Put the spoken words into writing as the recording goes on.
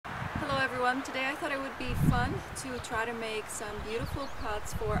everyone. Today I thought it would be fun to try to make some beautiful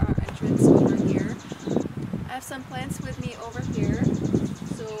pots for our entrance over here. I have some plants with me over here.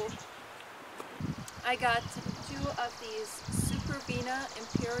 So I got two of these Super Vina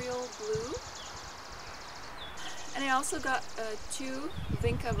Imperial Blue, and I also got two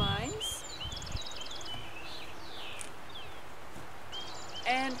Vinca vines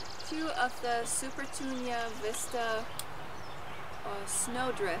and two of the Supertunia Vista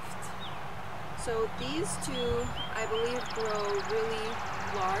Snowdrift. So these two, I believe, grow really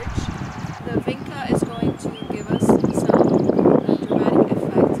large. The Vinca is going to give us some dramatic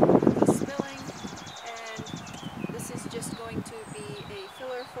effect with the spilling, and this is just going to be a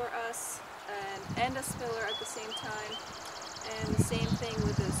filler for us and a spiller at the same time. And the same thing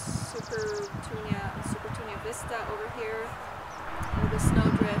with the Supertunia Vista over here, with the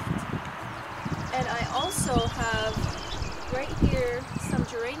Snowdrift. And I also have right here some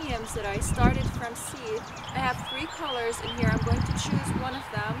geraniums that I started from seed. I have three colors in here. I'm going to choose one of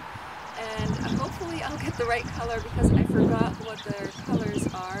them, and hopefully I'll get the right color because I forgot what their colors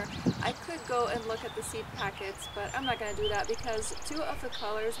are. I could go and look at the seed packets, but I'm not going to do that because two of the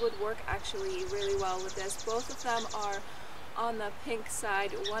colors would work actually really well with this. Both of them are on the pink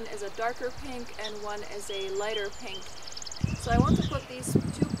side. One is a darker pink and one is a lighter pink. So I want to put these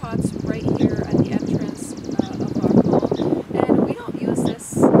two pots right here at the entrance of our home, and we don't use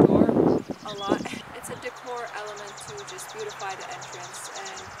this door a lot. It's a decor element to just beautify the entrance,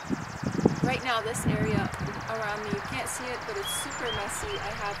 and right now this area around me, you can't see it, but it's super messy.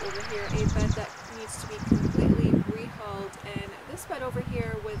 I have over here a bed that needs to be completely rehauled, and this bed over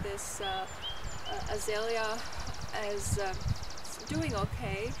here with this azalea is doing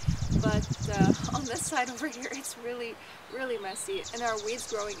okay, but on this side over here it's really messy, and there are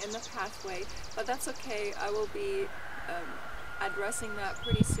weeds growing in the pathway, but that's okay. I will be addressing that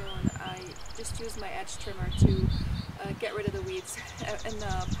pretty soon. I just use my edge trimmer to get rid of the weeds in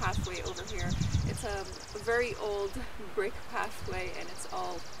the pathway over here. It's a very old brick pathway and it's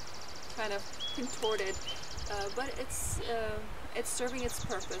all kind of contorted, but it's serving its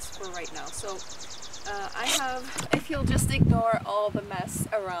purpose for right now. So if you'll just ignore all the mess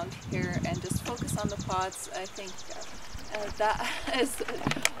around here and just focus on the pots, I think that is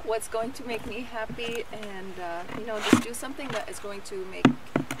what's going to make me happy, and you know, just do something that is going to make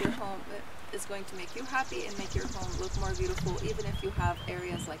your home, is going to make you happy and make your home look more beautiful, even if you have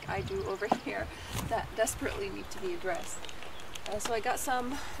areas like I do over here that desperately need to be addressed. So I got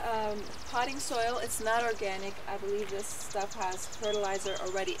some potting soil. It's not organic. I believe this stuff has fertilizer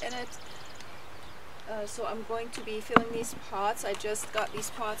already in it. So I'm going to be filling these pots. I just got these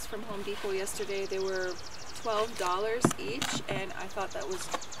pots from Home Depot yesterday. They were $12 each, and I thought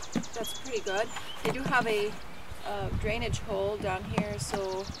that's pretty good. They do have a drainage hole down here,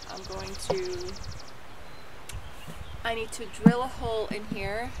 so I need to drill a hole in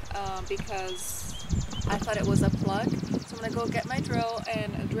here because I thought it was a plug. So I'm going to go get my drill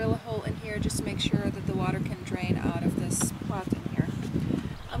and drill a hole in here just to make sure that the water can drain out of this pot in here.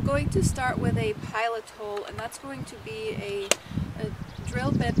 I'm going to start with a pilot hole, and that's going to be a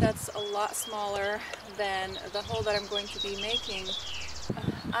drill bit that's a lot smaller than the hole that I'm going to be making.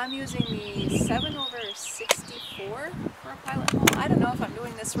 I'm using the 7/64 for a pilot hole. I don't know if I'm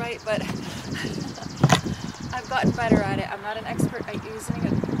doing this right, but I've gotten better at it. I'm not an expert at using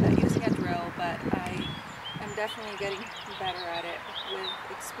a drill, but I am definitely getting better at it with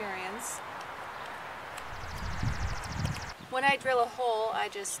experience. When I drill a hole, I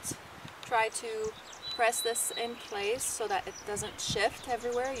just try to press this in place so that it doesn't shift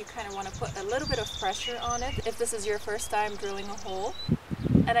everywhere. You kind of want to put a little bit of pressure on it if this is your first time drilling a hole.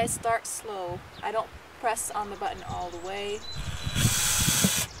 And I start slow. I don't press on the button all the way.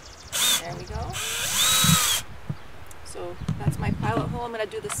 There we go. So that's my pilot hole. I'm going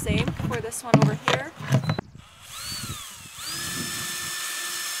to do the same for this one over here.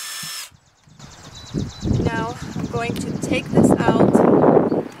 Now I'm going to take this out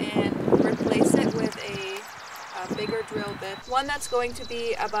and replace it with a bigger drill bit. One that's going to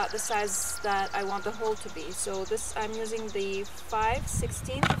be about the size that I want the hole to be. So this, I'm using the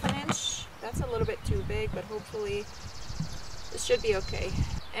 5/16 of an inch. That's a little bit too big, but hopefully this should be okay.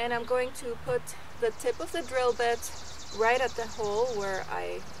 And I'm going to put the tip of the drill bit right at the hole where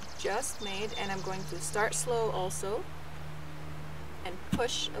I just made, and I'm going to start slow also and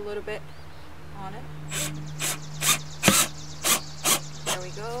push a little bit on it. There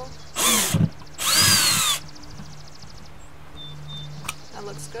we go. That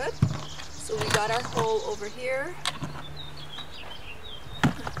looks good. So we got our hole over here,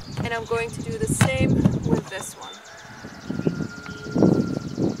 and I'm going to do the same with this one.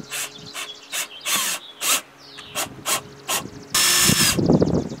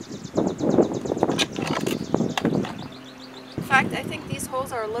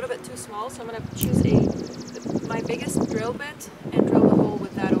 are a little bit too small, so I'm going to choose my biggest drill bit and drill a hole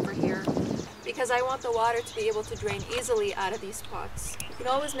with that over here, because I want the water to be able to drain easily out of these pots. You can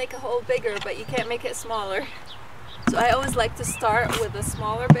always make a hole bigger, but you can't make it smaller. So I always like to start with the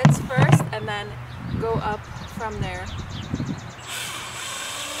smaller bits first and then go up from there.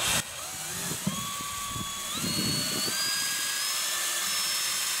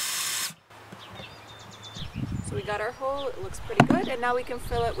 So we got our hole, it looks pretty good, and now we can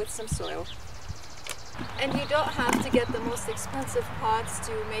fill it with some soil. And you don't have to get the most expensive pots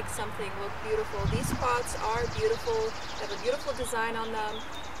to make something look beautiful. These pots are beautiful, they have a beautiful design on them,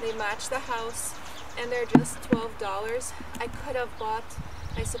 they match the house, and they're just $12. I could have bought,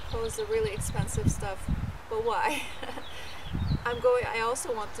 I suppose, the really expensive stuff, but why? I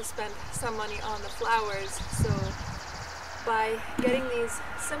also want to spend some money on the flowers, so by getting these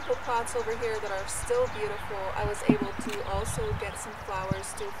simple pots over here that are still beautiful, I was able to also get some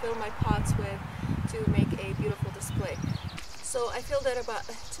flowers to fill my pots with to make a beautiful display. So I filled it about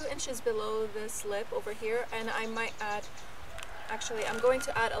 2 inches below this lip over here, and I might add, actually I'm going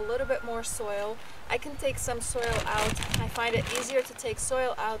to add a little bit more soil. I can take some soil out. I find it easier to take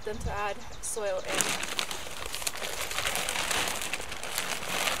soil out than to add soil in,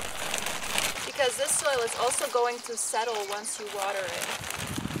 because this soil is also going to settle once you water it.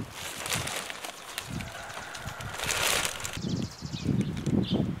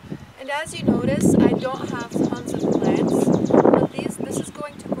 And as you notice, I don't have tons of plants, but this is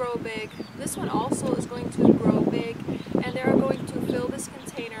going to grow big. This one also is going to grow big, and they are going to fill this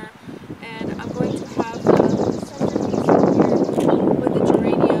container, and I'm going to have the centerpiece here with the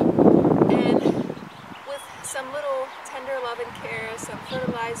geranium, and with some little tender love and care, some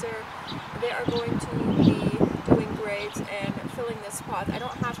fertilizer, they are going to be doing great and filling this pot. I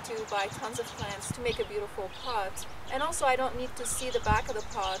don't have to buy tons of plants to make a beautiful pot. And also I don't need to see the back of the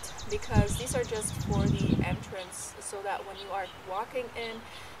pot, because these are just for the entrance, so that when you are walking in,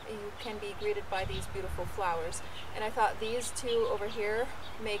 you can be greeted by these beautiful flowers. And I thought these two over here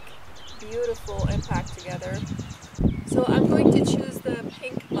make beautiful impact together. So I'm going to choose the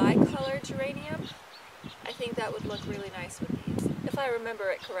pink bicolor geranium. I think that would look really nice with these, if I remember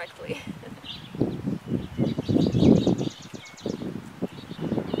it correctly.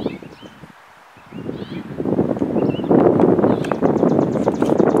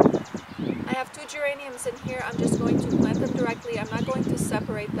 I have 2 geraniums in here. I'm just going to plant them directly. I'm not going to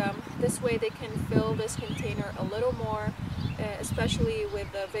separate them. This way they can fill this container a little more, especially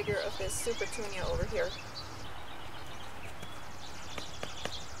with the vigor of this super tunia over here.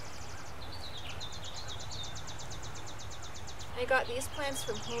 I got these plants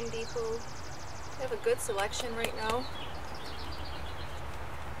from Home Depot. They have a good selection right now.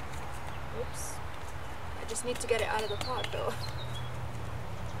 Oops. I just need to get it out of the pot though.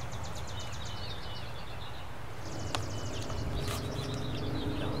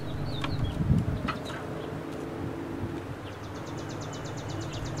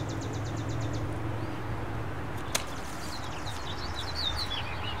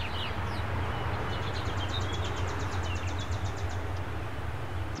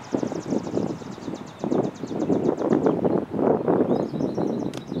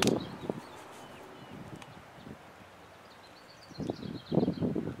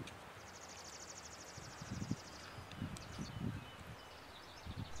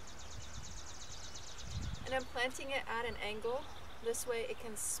 And I'm planting it at an angle. This way it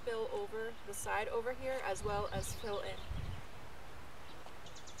can spill over the side over here as well as fill in.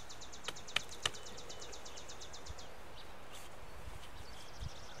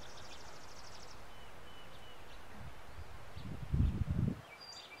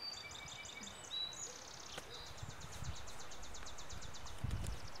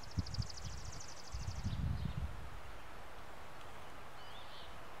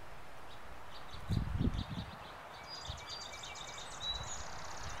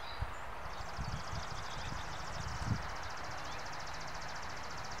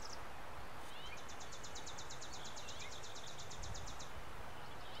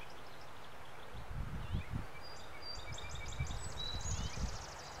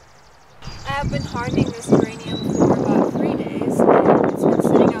 I've been hardening this geranium for about 3 days, and it's been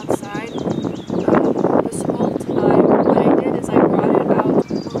sitting outside this whole time. What I did is I brought it out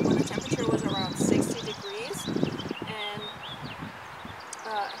when the temperature was around 60 degrees, and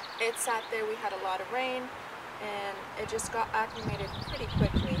it sat there. We had a lot of rain, and it just got acclimated pretty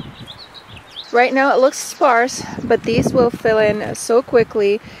quickly. Right now it looks sparse, but these will fill in so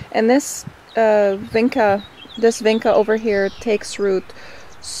quickly, and this vinca over here takes root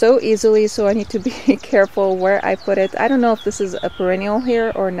so easily, so I need to be careful where I put it. I don't know if this is a perennial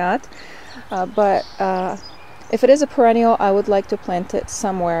here or not, but if it is a perennial, I would like to plant it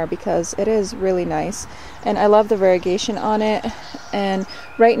somewhere because it is really nice. And I love the variegation on it. And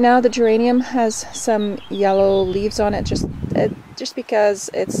right now the geranium has some yellow leaves on it just because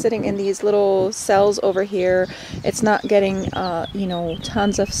it's sitting in these little cells over here. It's not getting you know,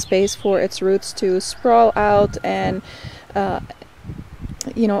 tons of space for its roots to sprawl out, and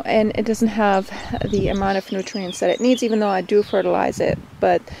you know, and it doesn't have the amount of nutrients that it needs, even though I do fertilize it.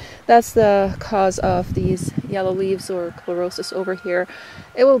 But that's the cause of these yellow leaves or chlorosis over here.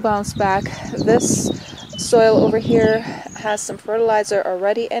 It will bounce back. This soil over here has some fertilizer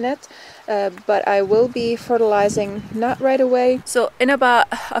already in it, but I will be fertilizing not right away. So in about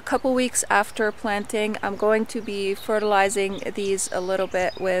a couple weeks after planting, I'm going to be fertilizing these a little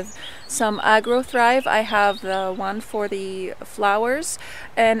bit with some AgroThrive. I have the one for the flowers,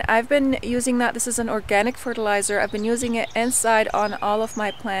 and I've been using that. This is an organic fertilizer. I've been using it inside on all of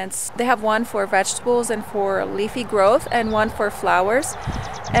my plants. They have one for vegetables and for leafy growth, and one for flowers.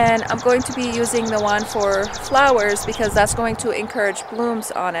 And I'm going to be using the one for flowers because that's going to encourage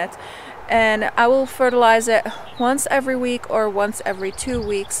blooms on it. And I will fertilize it once every week or once every 2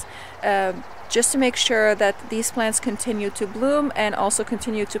 weeks, just to make sure that these plants continue to bloom and also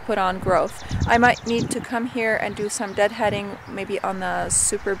continue to put on growth. I might need to come here and do some deadheading, maybe on the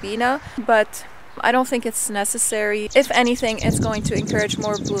Superbina, but I don't think it's necessary. If anything, it's going to encourage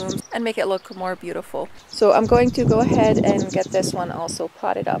more blooms and make it look more beautiful. So I'm going to go ahead and get this one also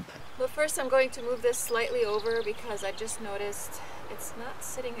potted up. But first I'm going to move this slightly over because I just noticed it's not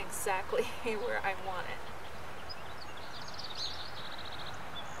sitting exactly where I want it.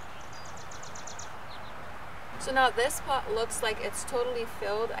 So now this pot looks like it's totally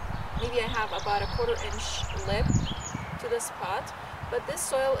filled. Maybe I have about a 1/4 inch lip to this pot, but this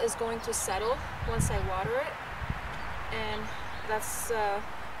soil is going to settle once I water it, and that's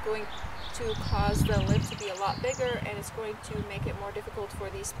going to cause the lip to be a lot bigger, and it's going to make it more difficult for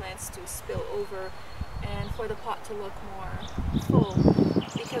these plants to spill over and for the pot to look more full,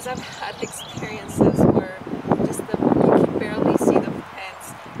 because I've had experiences where just you can barely see the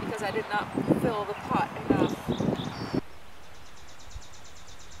plants because I did not fill the pot enough.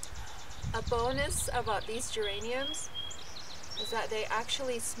 A bonus about these geraniums is that they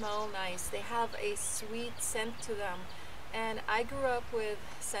actually smell nice. They have a sweet scent to them, and I grew up with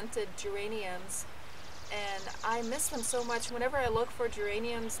scented geraniums, and I miss them so much. Whenever I look for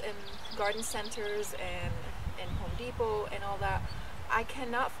geraniums in garden centers and in Home Depot and all that, I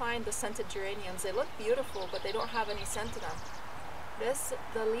cannot find the scented geraniums. They look beautiful, but they don't have any scent to them.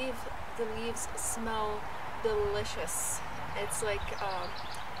 The leaves smell delicious. It's like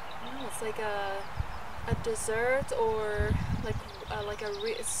it's like a dessert, or like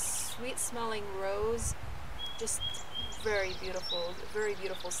a sweet smelling rose. Just very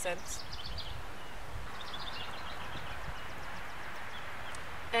beautiful scent.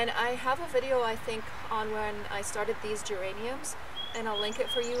 And I have a video, I think, on when I started these geraniums, and I'll link it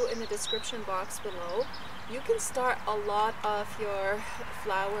for you in the description box below. You can start a lot of your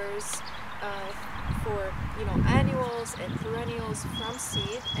flowers for, you know, annuals and perennials from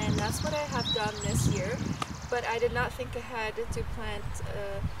seed, and that's what I have done this year. But I did not think ahead to plant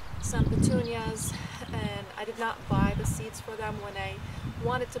some petunias, and I did not buy the seeds for them when I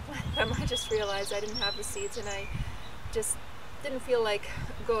wanted to plant them. I just realized I didn't have the seeds, and I just didn't feel like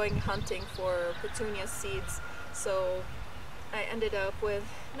going hunting for petunia seeds, so I ended up with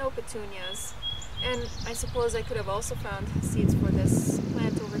no petunias. And I suppose I could have also found seeds for this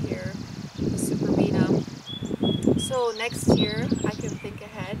plant over here, the Superbina. So next year I can think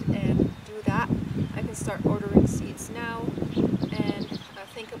ahead and do that. I can start ordering seeds now, and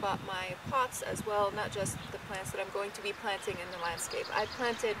think about my pots as well, not just the plants that I'm going to be planting in the landscape. I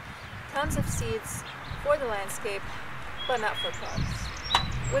planted tons of seeds for the landscape, but not for pots,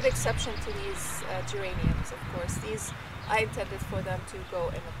 with exception to these geraniums, of course. These I intended for them to go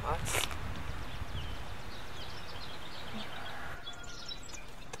in the pots.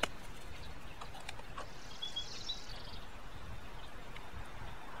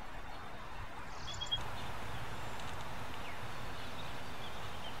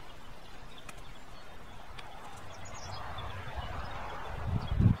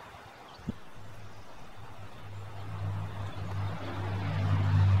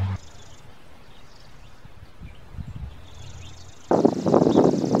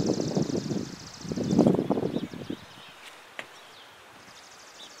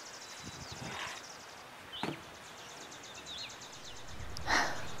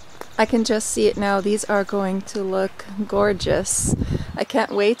 I can just see it now. These are going to look gorgeous. I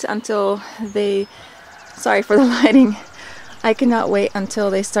can't wait until they, sorry for the lighting, I cannot wait until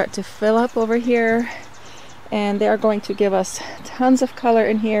they start to fill up over here, and they are going to give us tons of color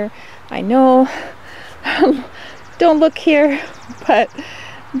in here. I know, don't look here, but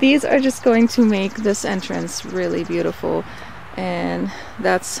these are just going to make this entrance really beautiful, and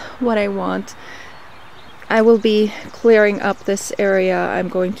that's what I want. I will be clearing up this area. I'm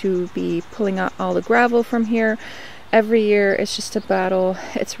going to be pulling out all the gravel from here. Every year it's just a battle.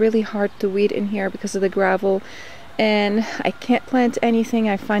 It's really hard to weed in here because of the gravel, and I can't plant anything.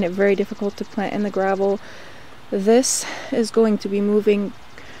 I find it very difficult to plant in the gravel. This is going to be moving,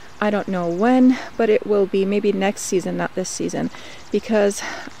 I don't know when, but it will be maybe next season, not this season, because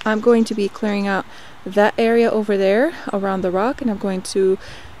I'm going to be clearing out that area over there around the rock, and I'm going to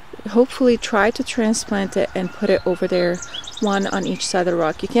hopefully try to transplant it and put it over there, one on each side of the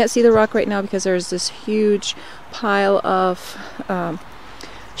rock. You can't see the rock right now because there's this huge pile of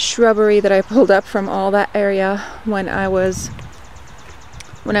shrubbery that I pulled up from all that area when I was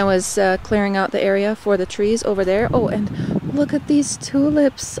clearing out the area for the trees over there. Oh, and look at these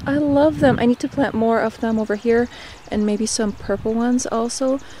tulips. I love them. I need to plant more of them over here, and maybe some purple ones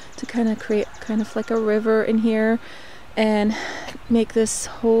also, to kind of create kind of like a river in here and make this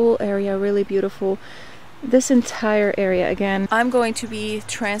whole area really beautiful. This entire area, again, I'm going to be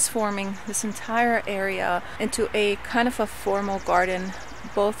transforming this entire area into a kind of a formal garden,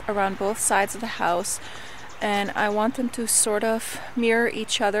 both around both sides of the house, and I want them to sort of mirror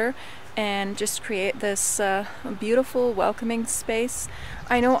each other and just create this beautiful welcoming space.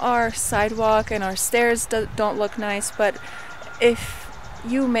 I know our sidewalk and our stairs don't look nice, but if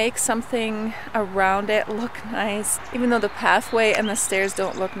you make something around it look nice, even though the pathway and the stairs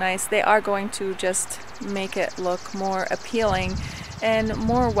don't look nice, they are going to just make it look more appealing and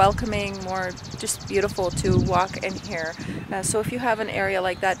more welcoming, more just beautiful to walk in here. So if you have an area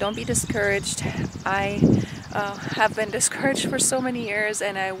like that, don't be discouraged. I have been discouraged for so many years,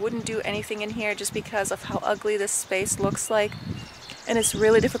 and I wouldn't do anything in here just because of how ugly this space looks like, and it's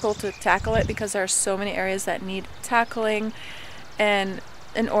really difficult to tackle it because there are so many areas that need tackling. And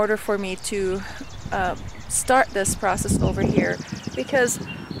in order for me to start this process over here, because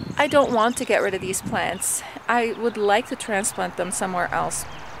I don't want to get rid of these plants, I would like to transplant them somewhere else.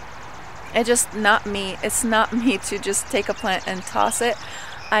 It's just not me. It's not me to just take a plant and toss it.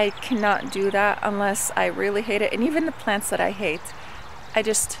 I cannot do that unless I really hate it. And even the plants that I hate, I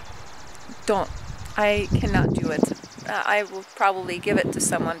just don't. I cannot do it. I will probably give it to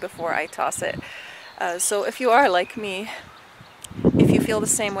someone before I toss it. So if you are like me, if you feel the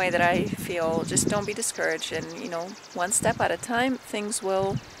same way that I feel, just don't be discouraged, and you know, one step at a time, things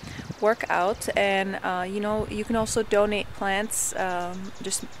will work out. And you know, you can also donate plants.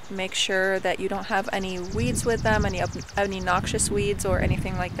 Just make sure that you don't have any weeds with them, any noxious weeds or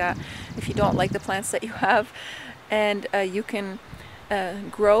anything like that, if you don't like the plants that you have. And you can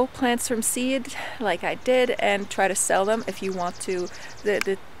grow plants from seed like I did and try to sell them if you want to.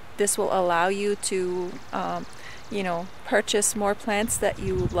 This will allow you to you know, purchase more plants that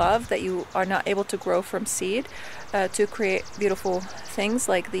you love, that you are not able to grow from seed, to create beautiful things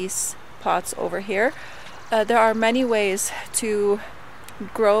like these pots over here. There are many ways to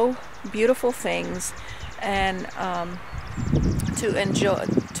grow beautiful things and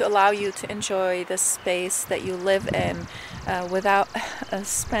to allow you to enjoy the space that you live in without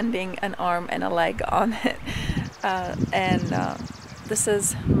spending an arm and a leg on it. This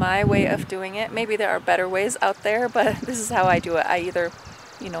is my way of doing it. Maybe there are better ways out there, but this is how I do it. I either,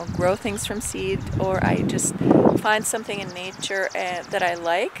 you know, grow things from seed, or I just find something in nature that I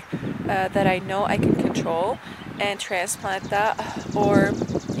like, that I know I can control, and transplant that. Or,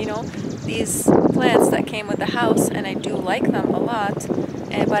 you know, these plants that came with the house, and I do like them a lot,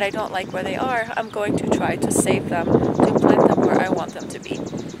 but I don't like where they are, I'm going to try to save them, to plant them where I want them to be.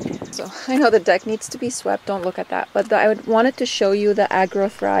 So I know the deck needs to be swept, don't look at that, but I wanted to show you the Agro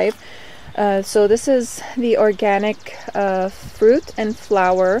Thrive. So this is the organic fruit and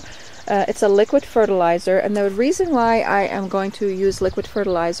flower. It's a liquid fertilizer, and the reason why I am going to use liquid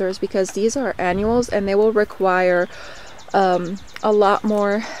fertilizer is because these are annuals and they will require a lot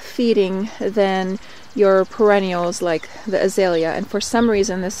more feeding than your perennials like the azalea. And for some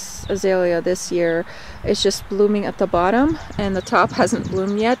reason this azalea this year is just blooming at the bottom and the top hasn't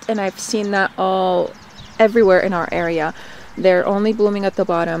bloomed yet, and I've seen that everywhere in our area. They're only blooming at the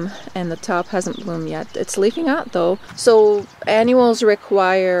bottom and the top hasn't bloomed yet. It's leafing out though. So annuals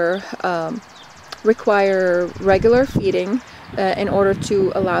require regular feeding, in order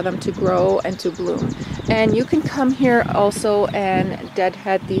to allow them to grow and to bloom. And you can come here also and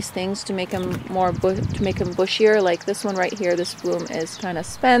deadhead these things to make them more bushier. Like this one right here, this bloom is kind of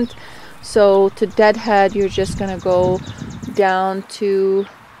spent. So to deadhead, you're just gonna go down to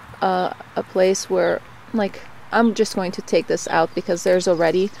a place where, like, I'm just going to take this out because there's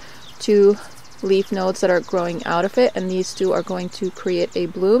already 2 leaf nodes that are growing out of it, and these 2 are going to create a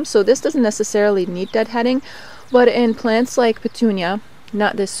bloom. So this doesn't necessarily need deadheading, but in plants like petunia,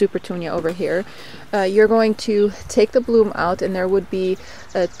 not this super petunia over here, you're going to take the bloom out, and there would be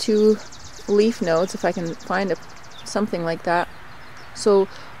 2 leaf nodes, if I can find something like that. So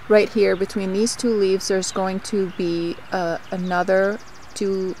right here between these 2 leaves, there's going to be another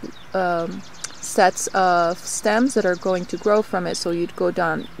 2 sets of stems that are going to grow from it. So you'd go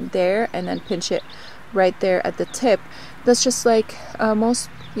down there and then pinch it right there at the tip. That's just like most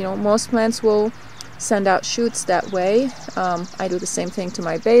plants will send out shoots that way. I do the same thing to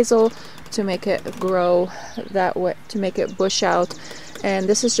my basil to make it grow that way, to make it bush out. And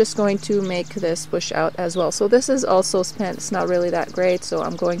this is just going to make this bush out as well. So this is also spent. It's not really that great, so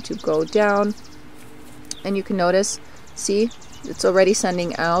I'm going to go down, and you can notice, see, it's already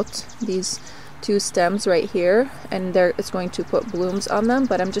sending out these 2 stems right here, and there it's going to put blooms on them.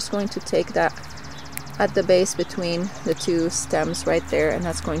 But I'm just going to take that at the base between the 2 stems right there, and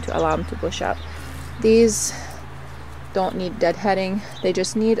that's going to allow them to bush out. These don't need deadheading, they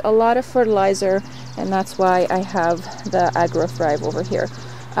just need a lot of fertilizer, and that's why I have the AgroThrive over here.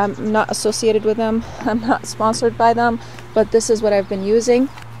 I'm not associated with them, I'm not sponsored by them, but this is what I've been using.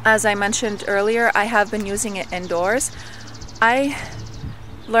 As I mentioned earlier, I have been using it indoors. I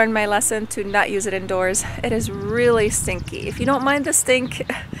learned my lesson to not use it indoors. It is really stinky. If you don't mind the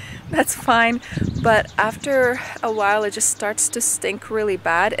stink, that's fine, but after a while it just starts to stink really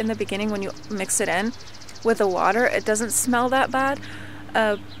bad. In the beginning, when you mix it in with the water, it doesn't smell that bad,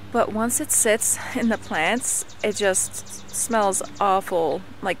 but once it sits in the plants, it just smells awful.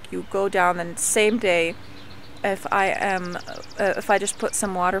 Like, you go down, and same day, if I just put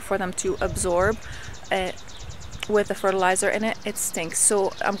some water for them to absorb with the fertilizer in it, it stinks.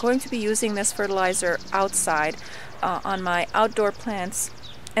 So I'm going to be using this fertilizer outside on my outdoor plants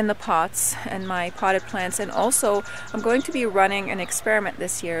in the pots and my potted plants. And also I'm going to be running an experiment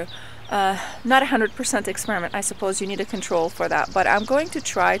this year. Not 100% experiment, I suppose you need a control for that, but I'm going to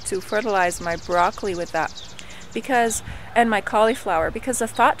try to fertilize my broccoli with that, and my cauliflower, because the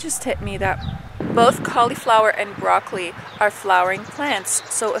thought just hit me that both cauliflower and broccoli are flowering plants.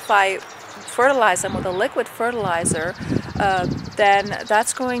 So if I fertilize them with a liquid fertilizer, then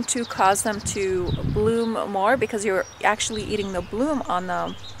that's going to cause them to bloom more, because you're actually eating the bloom on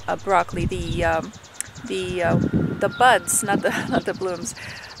the broccoli, the buds, not the blooms.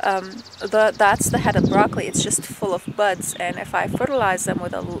 That's the head of broccoli. It's just full of buds, and if I fertilize them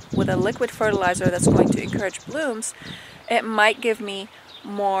with a liquid fertilizer that's going to encourage blooms, it might give me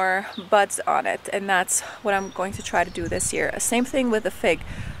more buds on it, and that's what I'm going to try to do this year. Same thing with the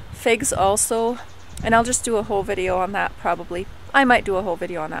figs also, and I'll just do a whole video on that probably. I might do a whole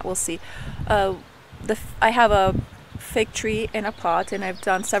video on that, we'll see. I have a fig tree in a pot, and I've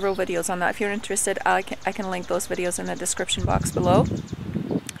done several videos on that. If you're interested, I can link those videos in the description box below.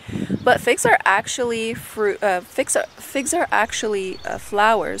 But figs are actually figs are actually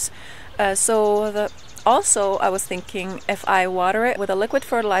flowers. Also, I was thinking, if I water it with a liquid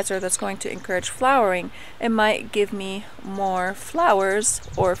fertilizer that's going to encourage flowering, it might give me more flowers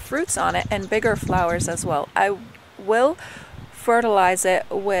or fruits on it, and bigger flowers as well. I will fertilize it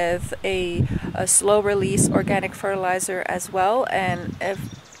with a slow release organic fertilizer as well, and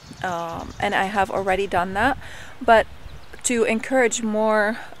I have already done that. But to encourage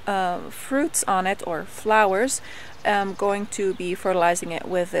more fruits on it, or flowers, I'm going to be fertilizing it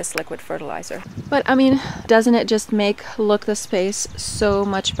with this liquid fertilizer. But I mean, doesn't it just look the space so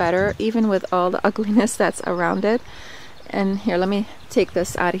much better, even with all the ugliness that's around it? And here, let me take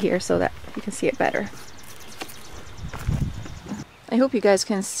this out of here so that you can see it better. I hope you guys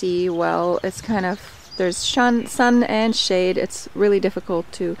can see well. It's kind of, there's sun and shade. It's really difficult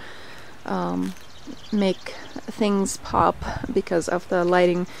to make things pop because of the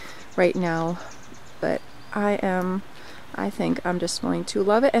lighting right now, but I think I'm just going to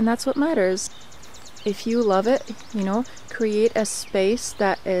love it, and that's what matters. If you love it, you know, create a space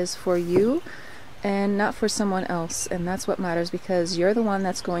that is for you and not for someone else, and that's what matters, because you're the one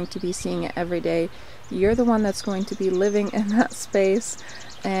that's going to be seeing it every day. You're the one that's going to be living in that space,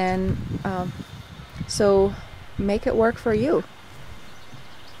 and so make it work for you.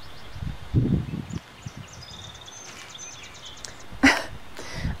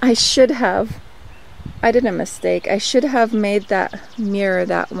 I should have I did a mistake. I should have made that mirror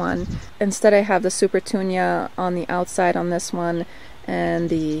that one. Instead I have the Supertunia on the outside on this one and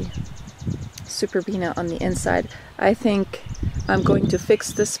the Superbina on the inside. I think I'm going to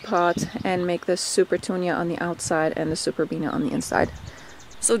fix this pot and make this Supertunia on the outside and the Superbina on the inside.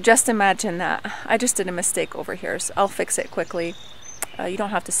 So just imagine that. I just did a mistake over here, so I'll fix it quickly. You don't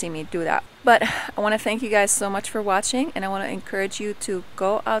have to see me do that. But I want to thank you guys so much for watching, and I want to encourage you to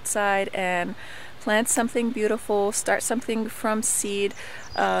go outside and plant something beautiful, start something from seed,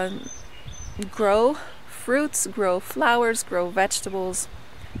 grow fruits, grow flowers, grow vegetables.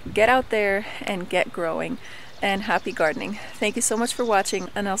 Get out there and get growing, and happy gardening. Thank you so much for watching,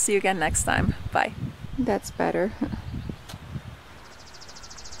 and I'll see you again next time. Bye. That's better.